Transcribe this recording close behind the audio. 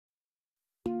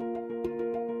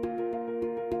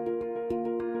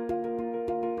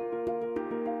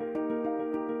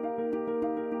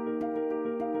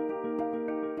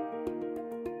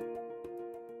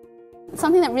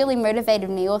something that really motivated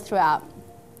me all throughout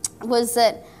was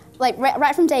that, like,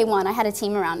 right from day one, I had a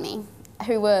team around me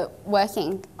who were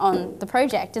working on the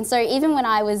project. And so even when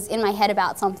I was in my head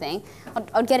about something,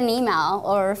 I'd get an email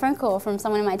or a phone call from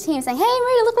someone in my team saying, hey,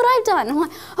 Marita, look what I've done. And I'm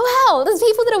like, oh, wow, there's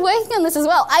people that are working on this as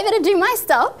well. I better do my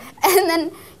stuff. And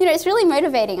then, you know, it's really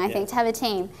motivating, I think, to have a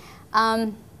team.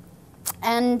 And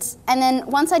then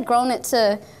once I'd grown it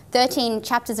to 13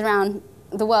 chapters around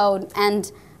the world,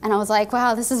 and I was like,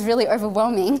 wow, this is really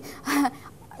overwhelming.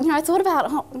 You know, I thought about,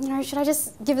 oh, you know, should I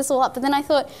just give this all up? But then I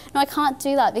thought, no, I can't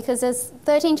do that, because there's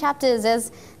 13 chapters,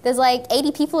 there's like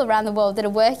 80 people around the world that are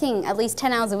working at least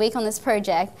 10 hours a week on this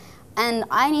project, and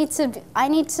I need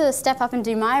to step up and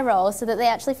do my role so that they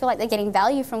actually feel like they're getting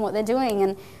value from what they're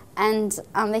doing, and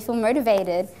they feel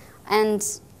motivated,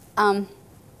 and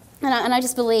I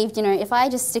just believed, you know, if I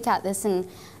just stick at this and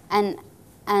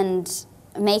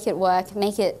make it work,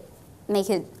 make it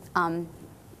you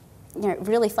know,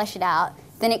 really flesh it out,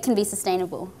 then it can be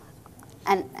sustainable.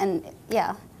 And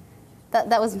yeah,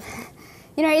 that was,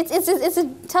 you know, it's a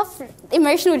tough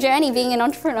emotional journey being an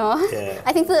entrepreneur. Yeah.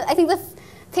 I think the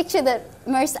picture that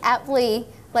most aptly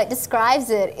like describes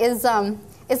it is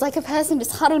like a person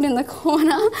just huddled in the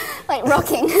corner, like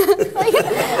rocking. Like, what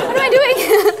am I doing?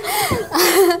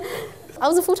 I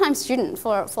was a full-time student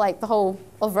for like the whole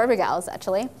of Robogals,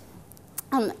 actually.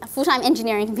 A full-time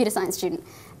engineering computer science student.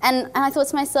 And I thought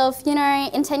to myself, you know,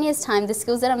 in 10 years' time, the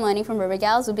skills that I'm learning from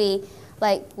Robogals will be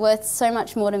like worth so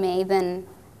much more to me than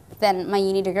my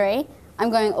uni degree.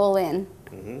 I'm going all in.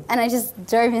 And I just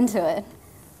dove into it.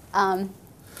 And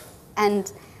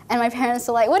my parents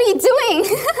were like, what are you doing?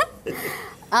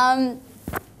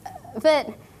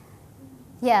 But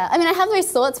yeah, I mean, I have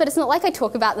those thoughts, but it's not like I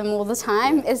talk about them all the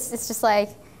time. It's just like,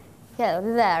 yeah,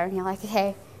 they're there, and you're like,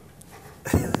 okay.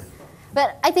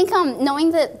 But I think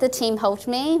knowing that the team helped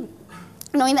me,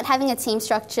 knowing that having a team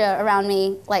structure around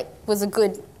me like was a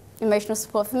good emotional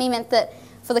support for me, meant that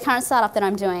for the current startup that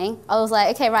I'm doing, I was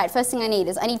like, okay, right, first thing I need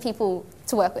is I need people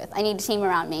to work with. I need a team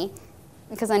around me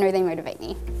because I know they motivate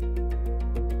me.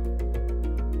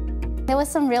 There were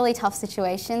some really tough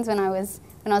situations when I was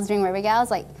doing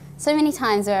Robogals, like so many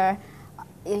times where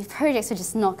projects were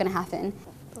just not going to happen.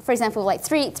 For example, like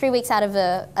three weeks out of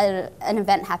an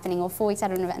event happening, or 4 weeks out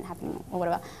of an event happening, or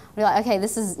whatever, I'd be like, okay,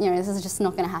 this is just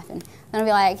not going to happen. Then I'd be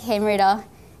like, hey, Marita,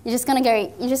 you're just going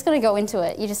to go into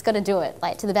it. You just got to do it,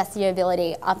 like to the best of your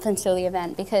ability up until the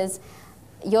event, because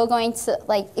you're going to,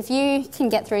 like, if you can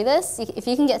get through this, if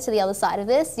you can get to the other side of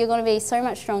this, you're going to be so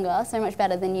much stronger, so much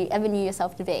better than you ever knew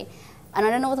yourself to be. And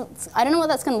I don't know what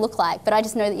that's going to look like, but I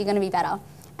just know that you're going to be better.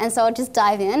 And so I'll just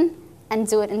dive in and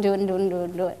do it and do it and do it and do it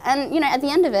and do it. And, you know, at the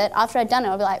end of it, after I'd done it,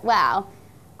 I'll be like, wow,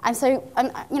 I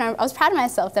was proud of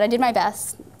myself that I did my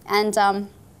best. And I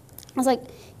was like,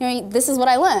 you know, this is what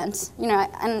I learned, you know,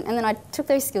 and then I took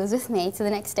those skills with me to the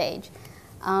next stage.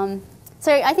 So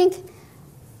I think,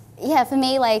 yeah, for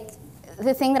me, like,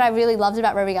 the thing that I really loved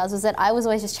about Robogals was that I was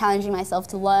always just challenging myself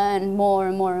to learn more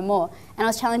and more and more. And I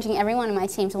was challenging everyone in my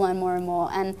team to learn more and more.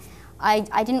 And I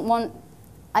didn't want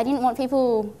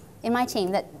people in my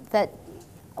team that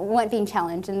weren't being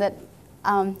challenged and that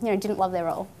you know, didn't love their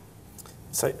role.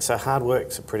 So hard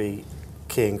work's a pretty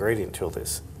key ingredient to all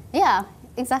this. Yeah,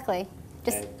 exactly.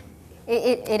 Just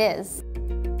it is.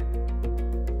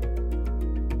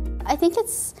 I think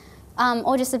it's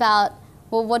all just about,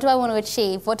 well, what do I want to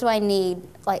achieve? What do I need?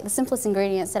 Like the simplest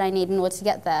ingredients that I need in order to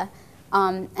get there.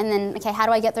 And then, okay, how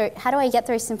do I get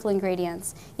those simple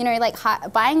ingredients? You know, like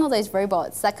buying all those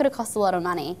robots, that could have cost a lot of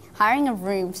money. Hiring a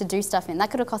room to do stuff in, that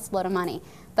could have cost a lot of money.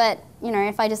 But, you know,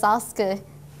 if I just ask a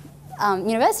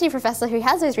university professor who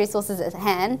has those resources at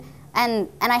hand, and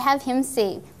I have him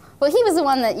see, well, he was the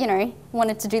one that, you know,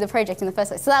 wanted to do the project in the first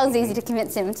place, so that was easy to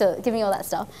convince him to give me all that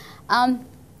stuff.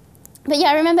 But yeah,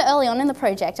 I remember early on in the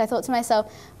project, I thought to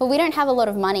myself, well, we don't have a lot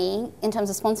of money in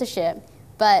terms of sponsorship,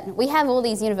 but we have all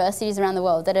these universities around the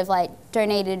world that have like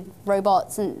donated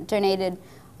robots and donated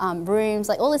rooms,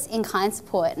 like all this in-kind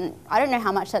support. And I don't know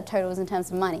how much that totals in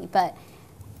terms of money, but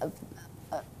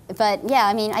yeah,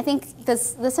 I mean, I think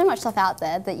there's so much stuff out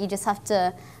there that you just have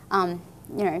to, you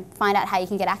know, find out how you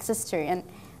can get access to, and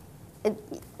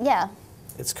yeah.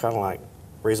 It's kind of like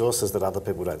resources that other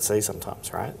people don't see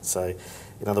sometimes, right? So,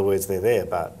 in other words, they're there,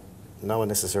 but no one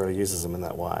necessarily uses them in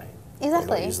that way.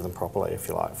 Exactly. Or not uses them properly, if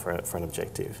you like, for an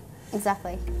objective.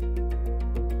 Exactly.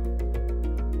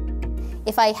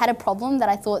 If I had a problem that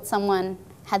I thought someone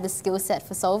had the skill set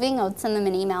for solving, I would send them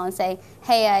an email and say,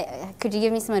 hey, could you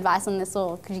give me some advice on this,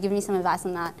 or could you give me some advice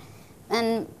on that?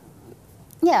 And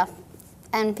yeah,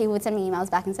 and people would send me emails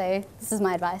back and say, this is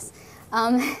my advice.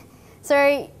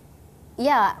 So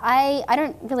yeah, I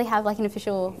don't really have like an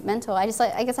official mentor. I guess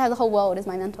I have the whole world as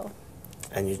my mentor.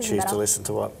 And you choose to listen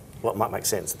to what might make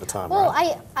sense at the time, well,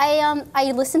 right?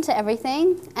 I listen to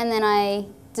everything, and then I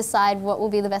decide what will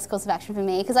be the best course of action for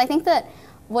me. Because I think that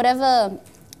whenever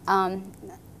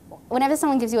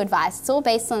someone gives you advice, it's all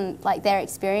based on like their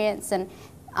experience and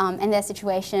their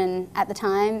situation at the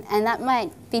time, and that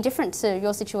might be different to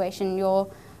your situation, your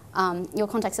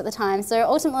context at the time. So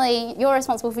ultimately, you're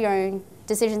responsible for your own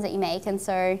decisions that you make, and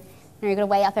so you've got to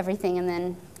weigh up everything and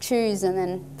then choose, and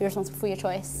then be responsible for your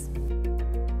choice.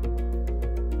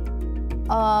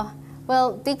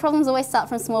 Well, big problems always start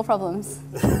from small problems.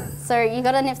 So you've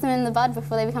got to nip them in the bud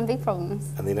before they become big problems.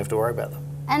 And then you have to worry about them.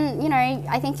 And,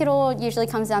 I think it all usually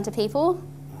comes down to people.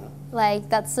 Like,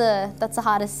 that's the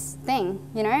hardest thing,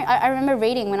 I remember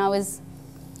reading when I was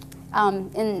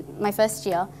in my first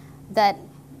year that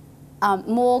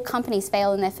more companies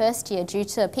fail in their first year due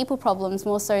to people problems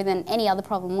more so than any other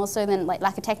problem, more so than like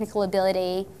lack of technical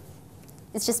ability.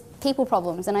 It's just people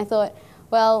problems. And I thought,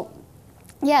 well,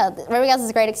 yeah, Robogals is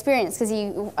a great experience because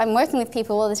I'm working with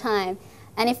people all the time.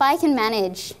 And if I can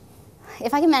manage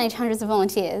hundreds of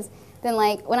volunteers, then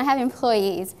like when I have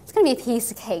employees, it's going to be a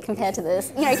piece of cake compared to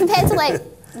this. Compared to like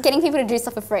getting people to do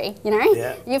stuff for free.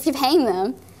 Yeah. If you're paying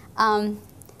them,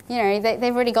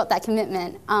 they've already got that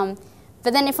commitment.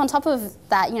 But then if on top of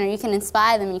that, you can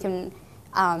inspire them, you can,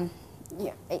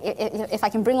 if I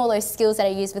can bring all those skills that I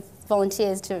use with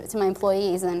volunteers to my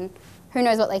employees, then who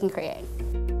knows what they can create.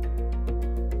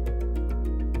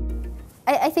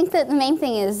 I think that the main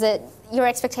thing is that your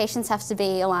expectations have to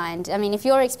be aligned. I mean, if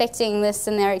you're expecting this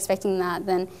and they're expecting that,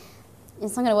 then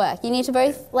it's not going to work. You need to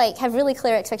both like have really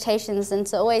clear expectations and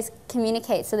to always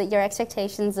communicate so that your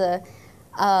expectations are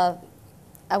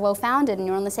well-founded and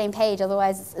you're on the same page,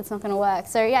 otherwise it's not going to work.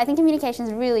 So yeah, I think communication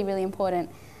is really, really important.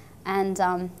 And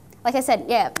like I said,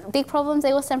 yeah, big problems,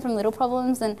 they all stem from little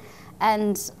problems, and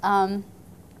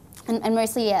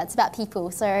mostly, yeah, it's about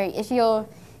people. So if you're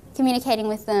communicating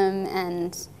with them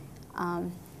and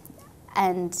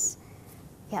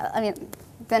yeah, I mean,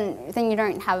 then you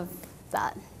don't have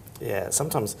that. Yeah,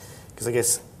 sometimes, because I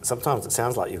guess sometimes it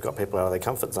sounds like you've got people out of their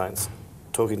comfort zones,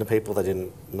 talking to people they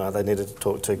didn't know they needed to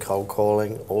talk to, cold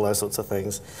calling, all those sorts of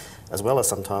things, as well as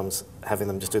sometimes having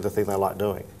them just do the thing they like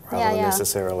doing, rather than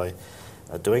necessarily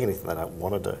doing anything they don't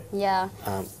want to do. Yeah.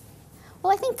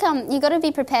 Well, I think you've got to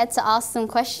be prepared to ask them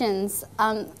questions.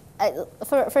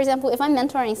 For example, if I'm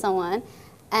mentoring someone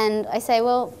and I say,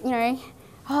 well,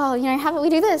 how about we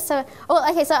do this? So,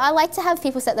 okay, so I like to have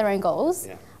people set their own goals,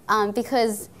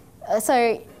 because,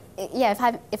 yeah,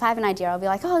 if I have an idea, I'll be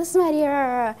like, oh, this is my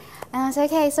idea, and I say,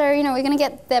 okay, so, we're going to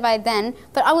get there by then,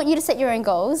 but I want you to set your own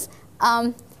goals,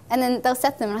 and then they'll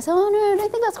set them, and I say, oh, no, I don't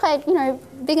think that's quite,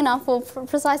 big enough or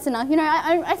precise enough,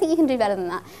 I think you can do better than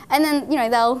that, and then,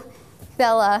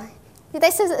 they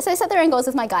set their own goals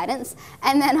with my guidance,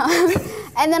 and then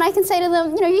I can say to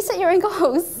them, you set your own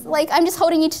goals. Like, I'm just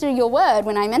holding you to your word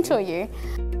when I mentor you.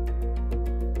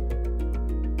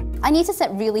 I need to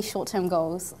set really short-term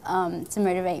goals to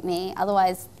motivate me.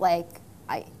 Otherwise, like,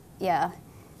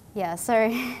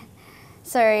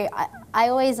 So I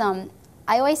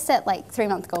always set like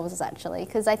 3-month goals actually,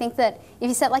 because I think that if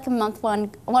you set like a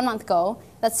one month goal,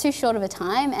 that's too short of a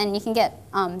time, and you can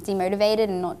get demotivated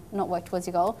and not work towards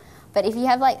your goal. But if you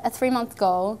have like a 3-month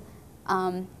goal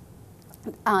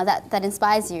that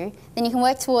inspires you, then you can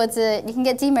work towards it. You can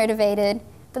get demotivated,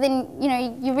 but then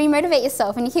you remotivate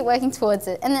yourself and you keep working towards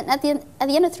it. And then at the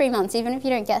end of 3 months, even if you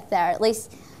don't get there, at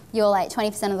least you're like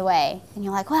 20% of the way, and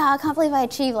you're like, wow, I can't believe I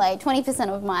achieved like 20%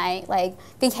 of my like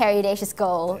big, hairy, audacious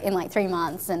goal in like 3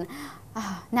 months, and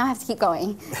now I have to keep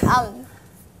going.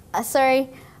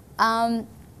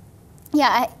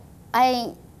 Yeah,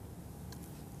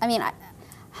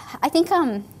 I think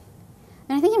in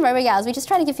Robogals, we just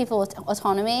try to give people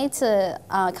autonomy to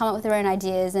come up with their own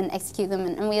ideas and execute them,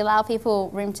 and we allow people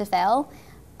room to fail.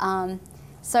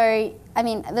 So, I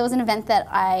mean, there was an event that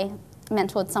I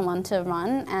mentored someone to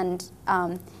run, and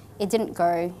it didn't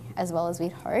go as well as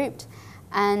we'd hoped,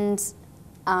 and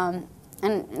I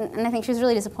think she was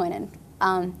really disappointed.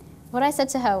 What I said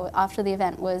to her after the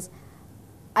event was,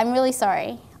 I'm really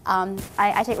sorry.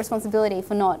 I take responsibility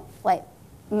for not like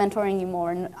mentoring you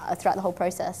more and, throughout the whole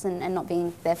process, and not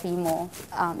being there for you more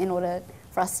in order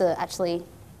for us to actually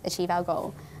achieve our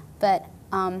goal. But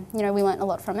we learnt a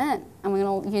lot from it, and we're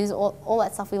going to use all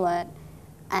that stuff we learnt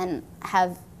and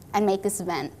make this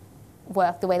event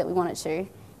work the way that we want it to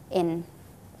in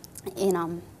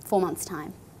 4 months'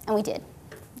 time. And we did.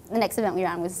 The next event we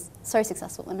ran was so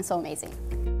successful and so amazing.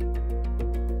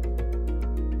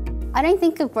 I don't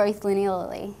think of growth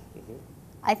linearly.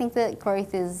 I think that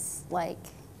growth is like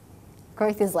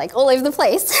all over the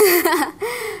place.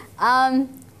 And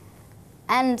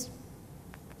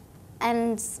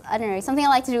I don't know, something I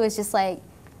like to do is just like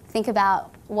think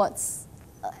about what's,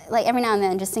 like every now and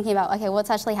then just thinking about, okay, what's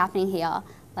actually happening here?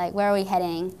 Like, where are we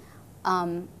heading?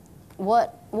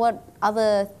 What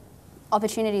other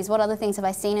opportunities, what other things have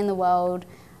I seen in the world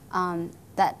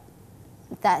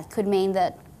that could mean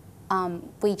that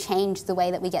we change the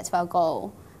way that we get to our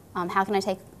goal? How can I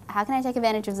take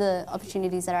advantage of the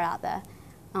opportunities that are out there?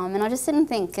 And I'll just sit and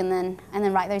think and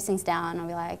then write those things down. I'll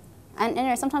be like, and you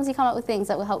know, sometimes you come up with things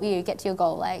that will help you get to your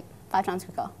goal like 5 times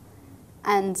quicker.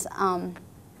 And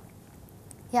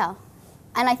yeah,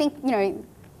 and I think, you know,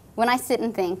 when I sit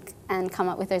and think and come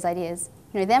up with those ideas,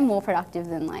 you know, they're more productive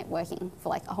than like working for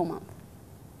like a whole month,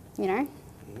 you know?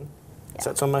 Mm-hmm. Yeah.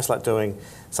 So it's almost like doing,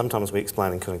 sometimes we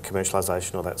explain in kind of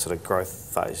commercialisation or that sort of growth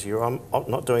phase, you're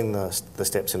not doing the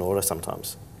steps in order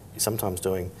sometimes. You're sometimes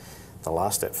doing the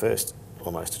last step first,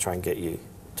 almost, to try and get you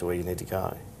to where you need to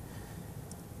go.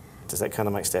 Does that kind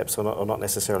of make steps, or not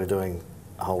necessarily doing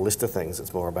a whole list of things?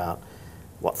 It's more about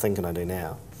what thing can I do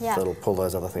now that'll pull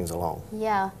those other things along.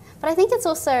 Yeah, but I think it's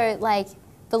also like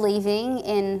believing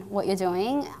in what you're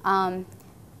doing,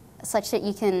 such that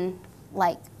you can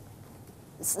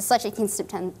step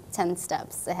 10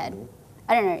 steps ahead. Mm-hmm.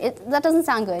 I don't know. That doesn't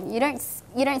sound good. You don't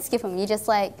skip them. You just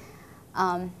like,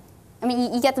 I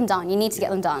mean, you get them done. You need to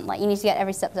get them done. Like, you need to get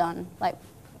every step done, like,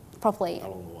 properly,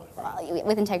 along the way, right?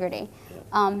 With integrity.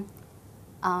 Yeah.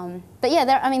 But yeah,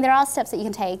 there are steps that you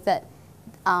can take that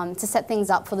to set things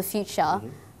up for the future.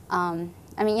 Mm-hmm.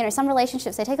 I mean, you know, some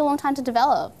relationships, they take a long time to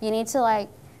develop. You need to like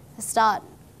start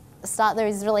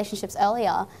those relationships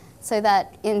earlier, so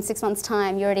that in 6 months'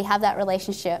 time you already have that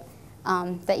relationship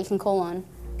that you can call on.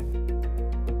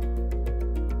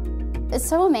 It's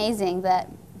so amazing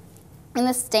that in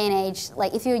this day and age,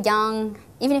 like if you're young,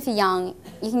 even if you're young,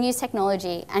 you can use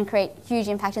technology and create huge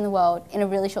impact in the world in a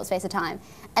really short space of time.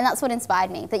 And that's what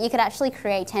inspired me, that you could actually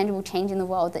create tangible change in the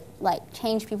world that like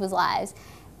change people's lives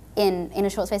in a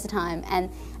short space of time.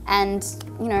 And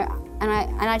you know, and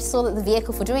I saw that the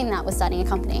vehicle for doing that was starting a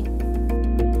company.